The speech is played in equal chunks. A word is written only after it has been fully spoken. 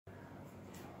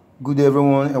Good day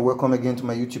everyone, and welcome again to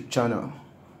my YouTube channel.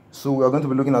 So we are going to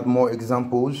be looking at more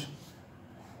examples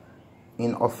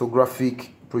in orthographic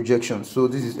projection. So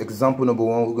this is example number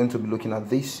 1. We're going to be looking at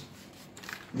this.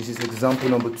 This is example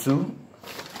number 2.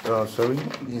 This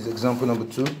is example number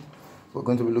 2. We're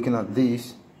going to be looking at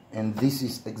this, and this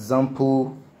is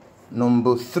example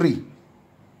number 3.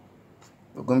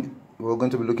 We're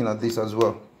going to be looking at this as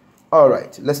well. All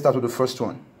right, let's start with the first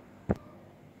one.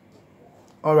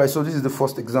 All right, so this is the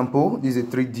first example. This is a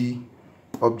 3D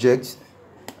object.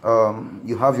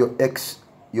 You have your X,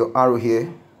 your arrow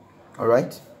here. All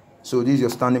right, so this is your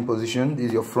standing position. This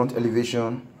is your front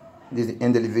elevation. This is the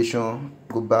end elevation.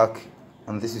 Go back,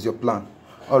 and this is your plan.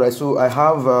 All right, so I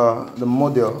have the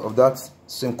model of that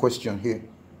same question here.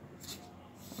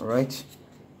 All right.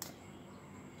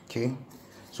 Okay,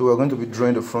 so we're going to be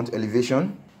drawing the front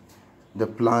elevation, the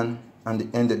plan, and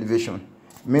the end elevation.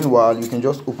 Meanwhile, you can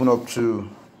just open up to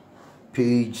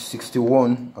page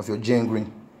 61 of your Jane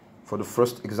Green for the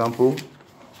first example,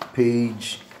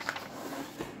 page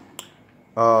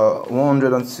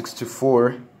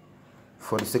 164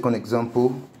 for the second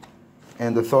example,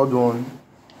 and the third one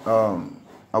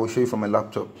I will show you from my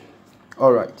laptop.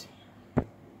 All right,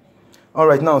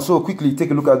 now, so quickly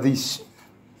take a look at this.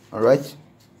 All right,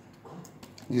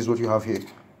 this is what you have here.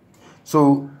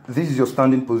 So this is your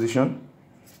standing position.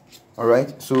 All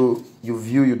right, so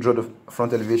you draw the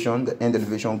front elevation, the end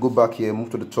elevation, go back here, move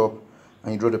to the top,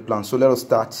 and you draw the plan. So let us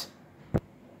start.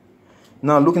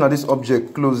 Now, looking at this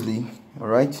object closely, all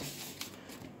right,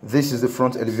 this is the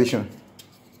front elevation.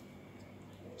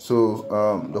 So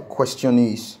the question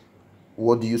is,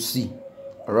 what do you see?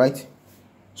 All right,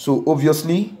 so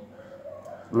obviously,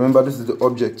 remember, this is the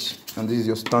object, and this is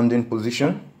your standing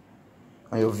position,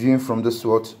 and you're viewing from this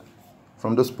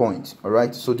point. All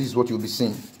right, so this is what you'll be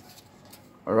seeing.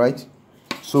 All right,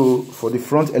 so for the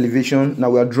front elevation, now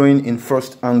we are drawing in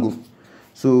first angle.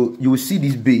 So you will see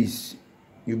this base.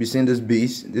 You'll be seeing this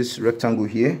base, this rectangle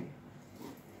here.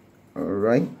 All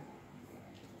right,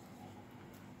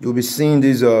 you'll be seeing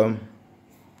this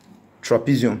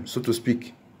trapezium, so to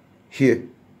speak, here.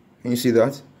 Can you see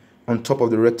that on top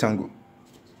of the rectangle?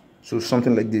 So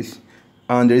something like this,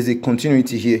 and there is a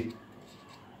continuity here.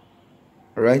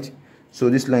 All right, so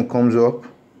this line comes up,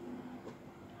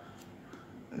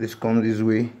 this comes this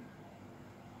way,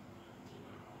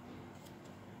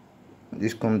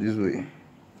 this comes this way.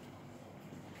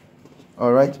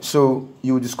 All right, so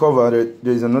you will discover that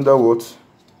there is another what?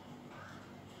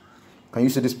 Can you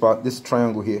see this part, this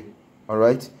triangle here? All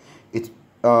right,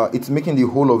 it's making the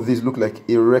whole of this look like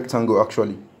a rectangle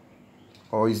actually,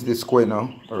 or is it a square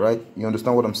now? All right, you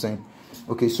understand what I'm saying?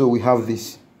 Okay, so we have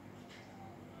this.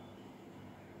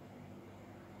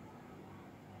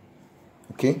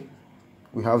 Okay,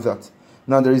 we have that.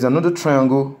 Now there is another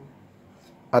triangle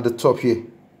at the top here.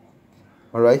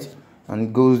 All right, and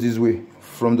it goes this way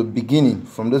from the beginning,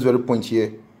 from this very point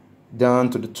here down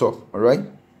to the top. All right,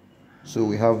 so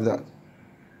we have that.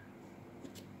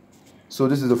 So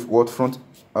this is the front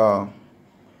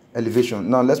elevation.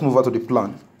 Now let's move on to the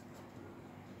plan,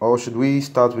 or should we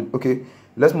start with, okay,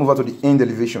 let's move on to the end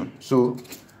elevation. So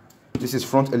this is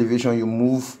front elevation, you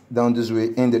move down this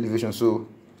way, end elevation. So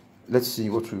let's see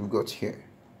what we've got here.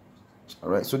 All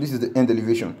right, so this is the end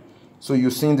elevation. So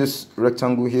you're seeing this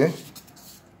rectangle here.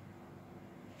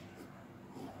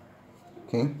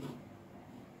 Okay,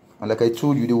 and like I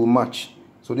told you, they will match.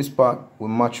 So this part will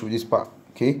match with this part.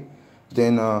 Okay,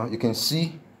 then you can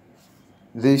see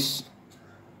this,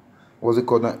 what's it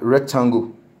called, a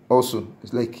rectangle. Also,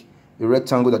 it's like a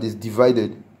rectangle that is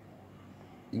divided.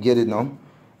 You get it now?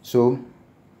 So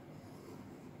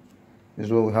this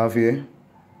is what we have here.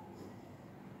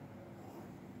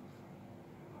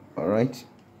 All right,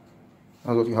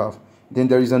 that's what you have. Then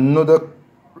there is another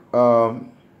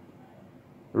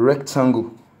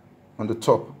rectangle on the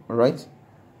top. All right,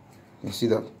 you see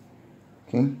that?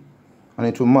 Okay, and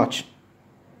it will match.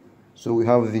 So we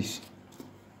have this.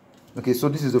 Okay, so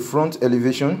this is the front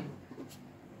elevation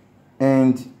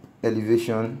and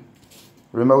elevation.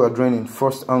 Remember, we are drawing in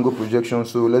first angle projection,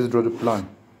 so let's draw the plan.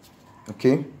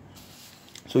 Okay,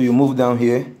 so you move down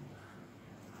here.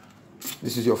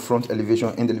 This is your front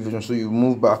elevation, end elevation. So you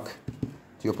move back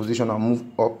to your position and move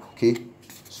up. Okay,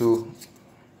 so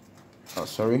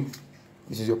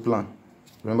this is your plan.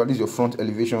 Remember, this is your front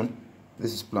elevation,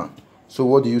 this is plan. So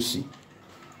what do you see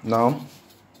now?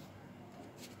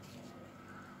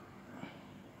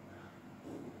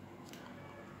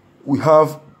 We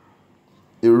have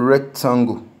a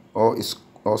rectangle, or a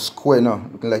square now,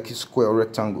 looking like a square or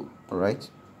rectangle. All right,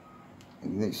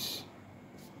 like this.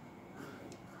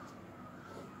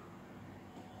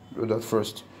 Draw that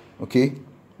first. Okay,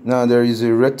 Now there is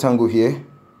a rectangle here.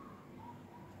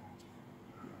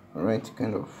 All right,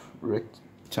 kind of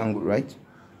rectangle, right?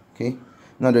 Okay.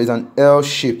 Now there is an L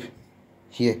shape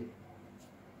here.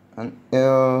 An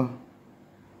L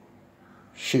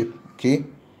shape. Okay.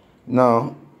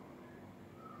 Now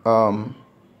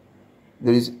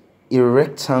there is a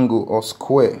rectangle or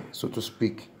square, so to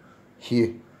speak,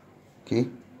 here. Okay,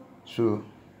 so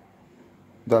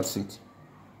that's it.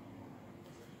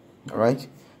 All right,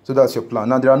 so that's your plan.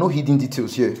 Now there are no hidden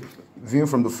details here. Viewing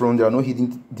from the front, there are no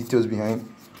hidden details behind.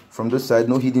 From this side,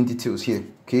 no hidden details here.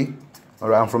 Okay, all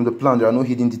right, and from the plan, there are no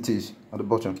hidden details at the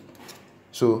bottom.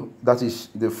 So that is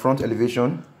the front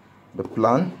elevation, the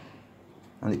plan,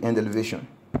 and the end elevation.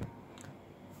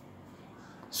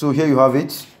 So here you have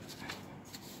it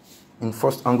in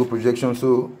first angle projection.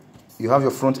 So you have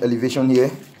your front elevation here,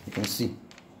 you can see.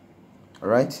 All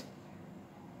right,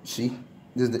 see,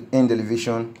 this is the end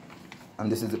elevation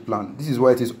and this is the plan. This is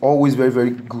why it is always very, very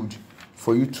good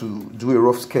for you to do a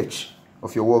rough sketch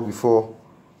of your work before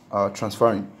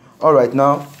transferring. All right,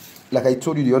 now like I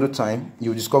told you the other time,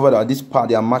 you discover that this part,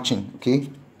 they are matching. Okay,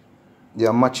 they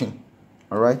are matching.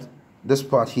 All right, this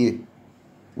part here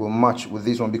will match with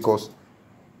this one because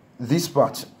this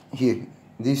part here,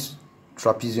 this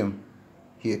trapezium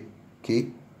here, okay,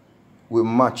 will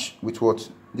match with what?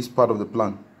 This part of the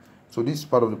plan. So this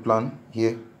part of the plan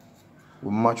here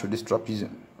will match with this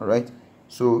trapezium. All right,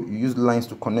 so you use lines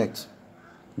to connect.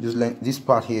 Just like this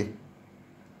part here,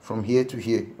 from here to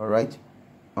here. All right,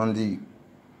 and the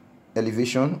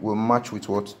elevation will match with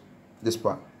what? This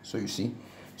part. So you see,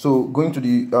 so going to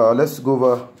the let's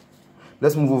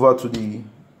move over to the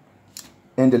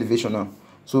end elevation now.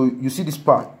 So you see this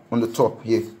part on the top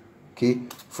here, okay,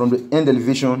 from the end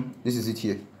elevation, this is it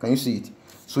here. Can you see it?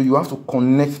 So you have to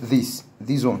connect this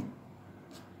one.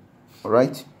 All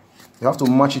right, you have to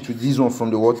match it with this one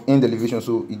from the what? End elevation.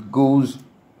 So it goes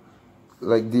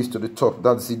like this to the top.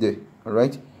 That's it there. All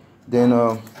right,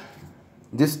 then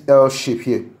this L shape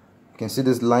here, you can see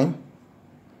this line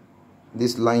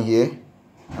here,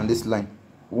 and this line,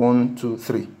 1 2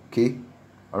 3. Okay,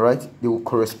 all right, they will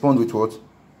correspond with what?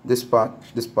 This part,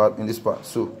 and this part.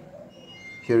 So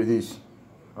here it is.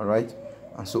 All right,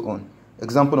 and so on.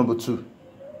 Example number 2.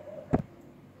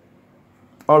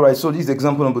 All right, so this is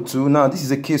example number 2. Now this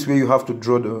is a case where you have to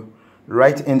draw the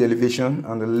right end elevation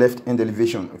and the left end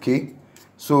elevation. Okay,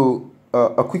 so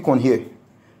a quick one here.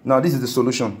 Now this is the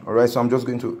solution. All right, so I'm just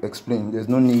going to explain. There's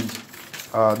no need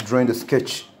drawing the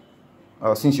sketch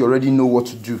since you already know what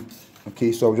to do.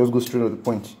 Okay, so I'll just go straight to the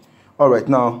point. All right,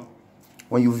 now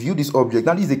when you view this object,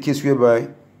 now this is a case whereby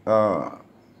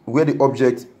where the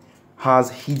object has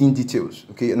hidden details.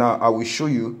 Okay, now I will show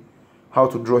you how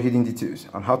to draw hidden details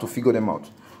and how to figure them out.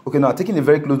 Okay, now taking a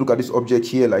very close look at this object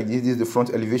here, like this is the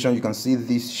front elevation. You can see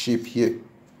this shape here,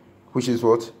 which is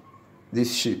what?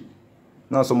 This shape.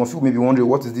 Now some of you may be wondering,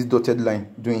 what is this dotted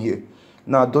line doing here?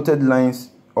 Now dotted lines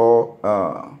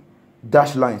or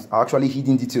dashed lines are actually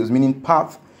hidden details, meaning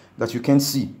path that you can't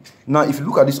see. Now if you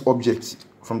look at this object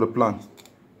from the plan,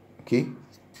 okay,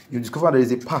 you discover there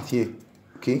is a path here.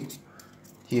 Okay,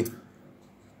 here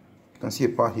you can see a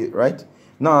path here, right?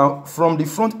 Now from the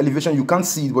front elevation you can't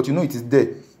see it, but you know it is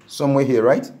there somewhere here,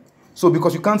 right? So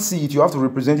because you can't see it, you have to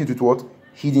represent it with what?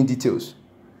 Hidden details.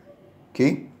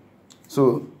 Okay,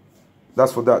 so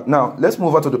that's for that. Now let's move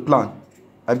over to the plan.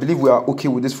 I believe we are okay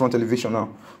with this front elevation now.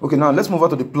 Okay, now let's move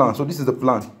over to the plan. So this is the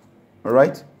plan. All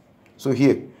right, so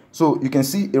here, so you can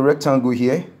see a rectangle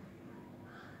here.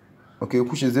 Okay,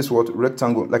 which is this what?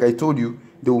 Rectangle. Like I told you,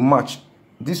 they will match.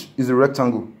 This is a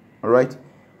rectangle. All right,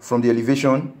 from the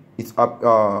elevation it's up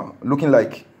looking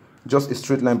like just a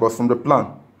straight line, but from the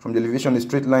plan, from the elevation, a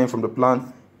straight line, from the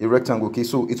plan, a rectangle. Okay,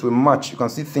 so it will match. You can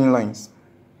see thin lines.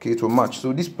 Okay, it will match.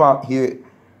 So this part here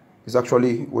is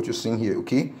actually what you're seeing here.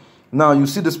 Okay, now you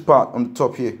see this part on the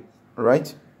top here,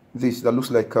 right? This that looks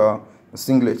like a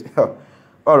singlet.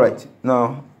 All right,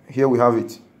 now here we have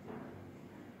it.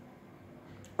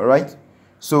 All right,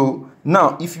 so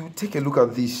now if you take a look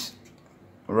at this,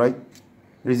 all right,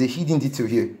 there is a hidden detail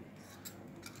here.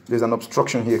 There's an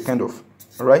obstruction here, kind of.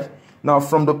 All right, now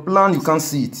from the plan you can't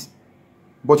see it,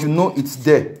 but you know it's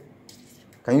there.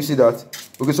 Can you see that?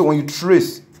 Okay, so when you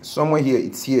trace somewhere here,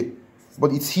 it's here,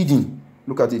 but it's hidden.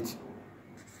 Look at it.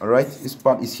 All right, this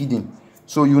part is hidden.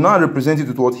 So you now represent it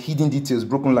with what? Hidden details,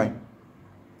 broken line.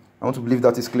 I want to believe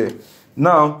that is clear.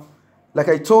 Now, like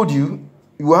I told you,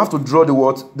 you will have to draw the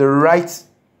what? The right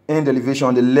end elevation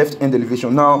and the left end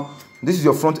elevation. Now, this is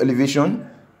your front elevation.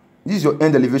 This is your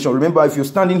end elevation. Remember, if you're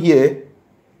standing here,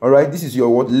 all right, this is your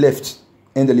what? Left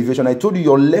end elevation. I told you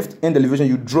your left end elevation,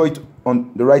 you draw it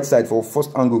on the right side for first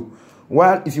angle.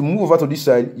 while if you move over to this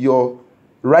side, your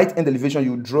right end elevation,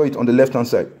 you draw it on the left hand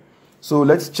side. So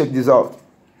let's check this out.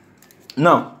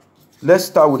 Now let's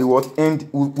start with the what end.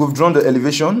 We've drawn the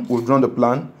elevation, we've drawn the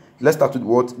plan. Let's start with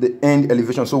what the end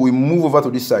elevation. So we move over to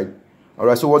this side. All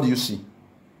right, so what do you see?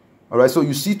 All right, so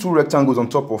you see two rectangles on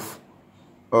top of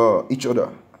each other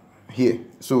here.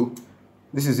 So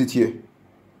this is it here.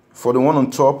 For the one on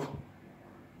top,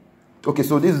 okay,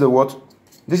 so this is the what?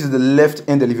 This is the left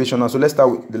end elevation now. So let's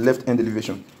start with the left end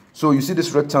elevation. So you see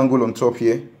this rectangle on top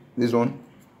here, this one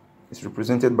is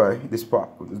represented by this part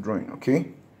of the drawing,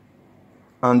 okay?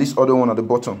 And this other one at the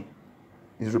bottom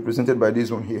is represented by this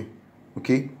one here,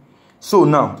 okay? So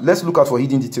now let's look out for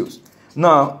hidden details.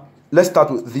 Now let's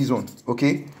start with this one,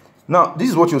 okay? Now this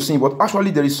is what you're seeing, but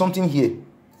actually there is something here.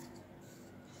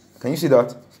 Can you see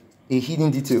that? A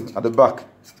hidden detail at the back.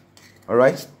 All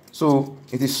right, so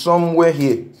it is somewhere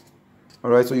here. All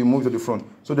right, so you move to the front.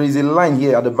 So there is a line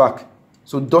here at the back.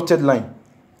 So dotted line.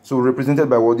 So represented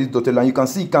by what? This dotted line. You can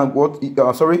see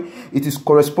it is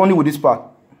corresponding with this part.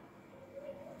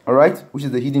 All right, which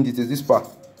is the hidden details, this part.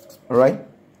 All right,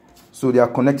 so they are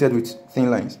connected with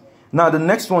thin lines. Now the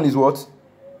next one is what?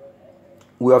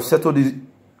 We have settled this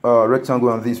rectangle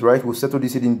and this, right? We'll settle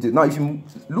this hidden detail. Now if you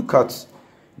look at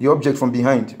the object from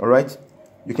behind, all right,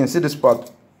 you can see this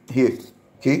part here,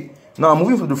 okay? Now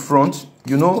moving to the front,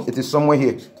 you know it is somewhere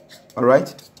here, all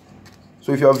right?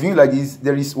 So if you are viewing like this,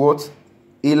 there is what?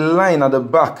 A line at the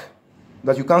back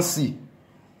that you can't see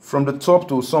from the top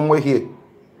to somewhere here.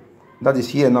 That is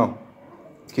here now,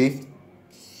 okay?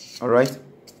 All right,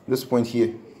 this point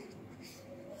here,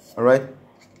 all right,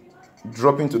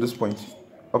 dropping to this point,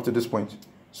 up to this point.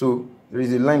 So there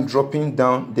is a line dropping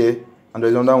down there, and there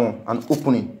is another one, an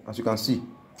opening, as you can see,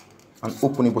 an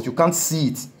opening, but you can't see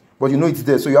it, but you know it's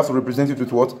there, so you have to represent it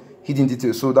with what? Hidden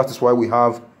detail. So that is why we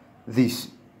have this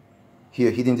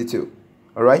here, hidden detail.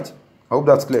 All right, I hope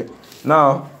that's clear.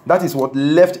 Now that is what?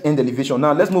 Left end elevation.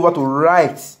 Now let's move over to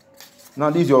right. Now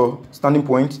this is your standing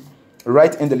point,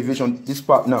 right end elevation, this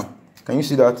part. Now can you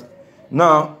see that?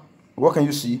 Now what can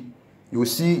you see? You will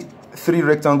see three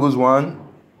rectangles, 1,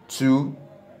 2,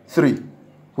 3,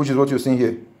 which is what you're seeing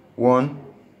here. 1,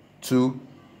 2,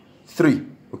 3.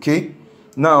 Okay,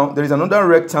 now there is another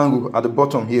rectangle at the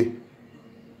bottom here.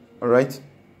 All right,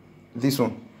 this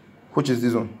one, which is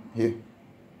this one here.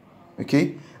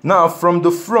 Okay, now from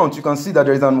the front you can see that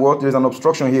there is an what? There is an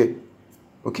obstruction here.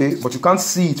 Okay, but you can't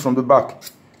see it from the back,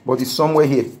 but it's somewhere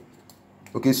here.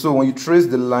 Okay, so when you trace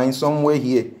the line somewhere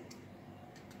here,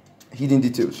 hidden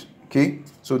details. Okay,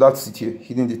 so that's it here,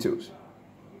 hidden details.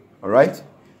 All right,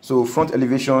 so front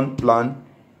elevation plan,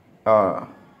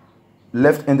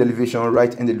 left end elevation,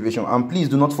 right end elevation, and please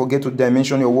do not forget to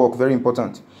dimension your work, very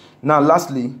important. Now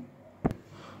lastly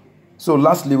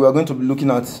we are going to be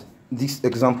looking at this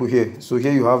example here. So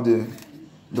here you have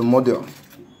the model.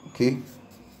 Okay,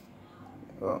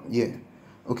 yeah,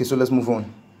 okay, so let's move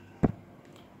on.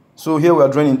 So here we are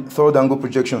drawing third angle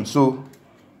projection. So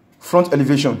front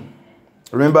elevation,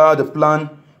 remember the plan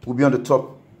will be on the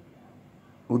top,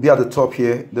 will be at the top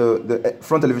here, the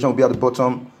front elevation will be at the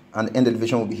bottom, and the end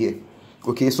elevation will be here.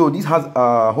 Okay, so this has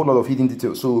a whole lot of hidden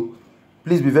details, so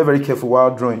please be very, very careful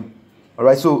while drawing. All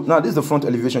right, so now this is the front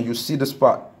elevation. You see this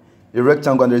part, a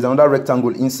rectangle, and there is another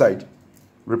rectangle inside,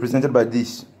 represented by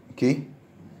this. Okay,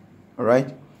 all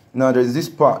right, now there is this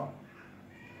part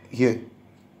here,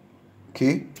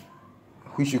 okay,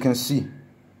 which you can see.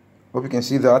 Hope you can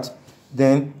see that.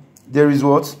 Then there is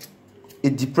what? A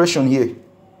depression here.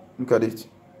 Look at it.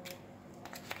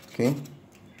 Okay,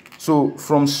 so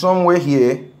from somewhere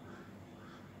here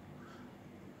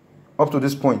up to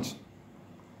this point,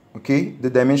 okay, the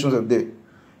dimensions are there.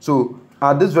 So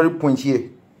at this very point here,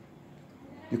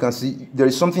 you can see there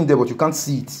is something there, but you can't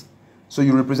see it. So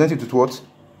you represent it with what?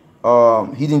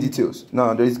 Hidden details.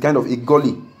 Now there is kind of a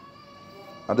gully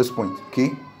at this point,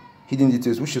 okay, hidden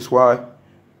details, which is why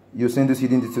you're seeing these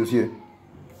hidden details here.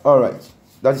 All right,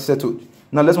 that is settled.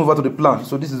 Now let's move on to the plan.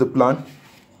 So this is the plan.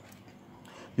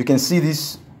 You can see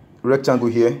this rectangle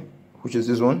here, which is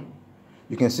this one.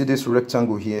 You can see this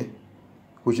rectangle here,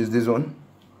 which is this one.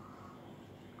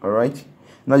 All right,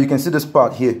 now you can see this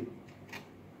part here,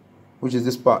 which is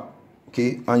this part.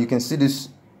 Okay, and you can see this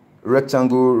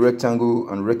rectangle, rectangle,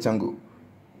 and rectangle,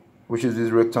 which is this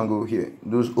rectangle here,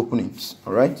 those openings.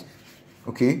 All right,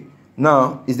 okay,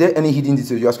 now is there any hidden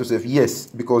detail? You ask yourself. Yes,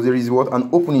 because there is what? An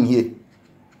opening here.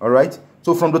 All right,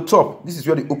 so from the top, this is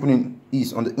where the opening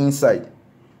is, on the inside.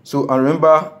 So, and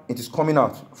remember, it is coming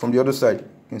out from the other side.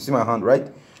 You can see my hand,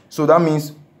 right? So that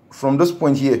means from this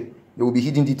point here, there will be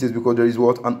hidden details, because there is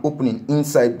what? An opening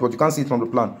inside, but you can't see it from the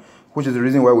plan, which is the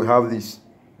reason why we have this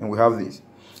and we have this.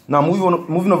 Now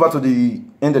moving over to the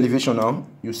end elevation now,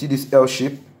 you see this L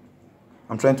shape.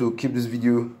 I'm trying to keep this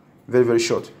video very, very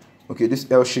short. Okay, this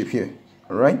L shape here.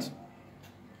 All right.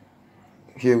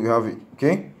 Here we have it.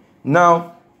 Okay.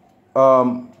 Now,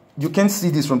 you can see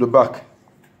this from the back.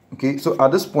 Okay. So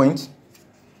at this point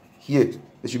here,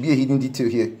 there should be a hidden detail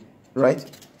here, right?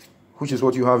 Which is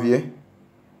what you have here.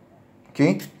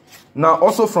 Okay. Now,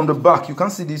 also from the back, you can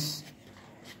see this.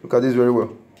 Look at this very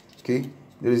well. Okay.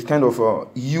 There is kind of a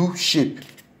U shape.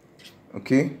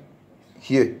 Okay.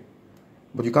 Here.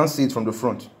 But you can't see it from the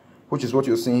front, which is what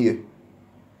you're seeing here.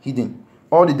 Hidden.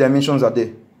 All the dimensions are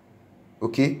there.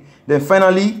 Okay. Then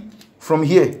finally, from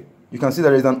here, you can see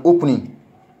there is an opening.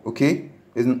 Okay.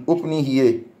 There's an opening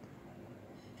here.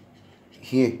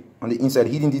 Here on the inside.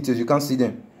 Hidden details. You can't see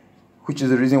them. Which is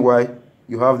the reason why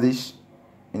you have this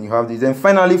and you have this. Then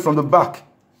finally, from the back,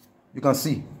 you can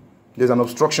see there's an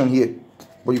obstruction here.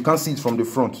 But you can't see it from the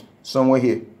front. Somewhere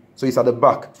here. So it's at the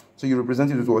back. So you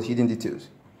represent it with what? Hidden details.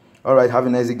 Alright, have a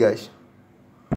nice day, guys.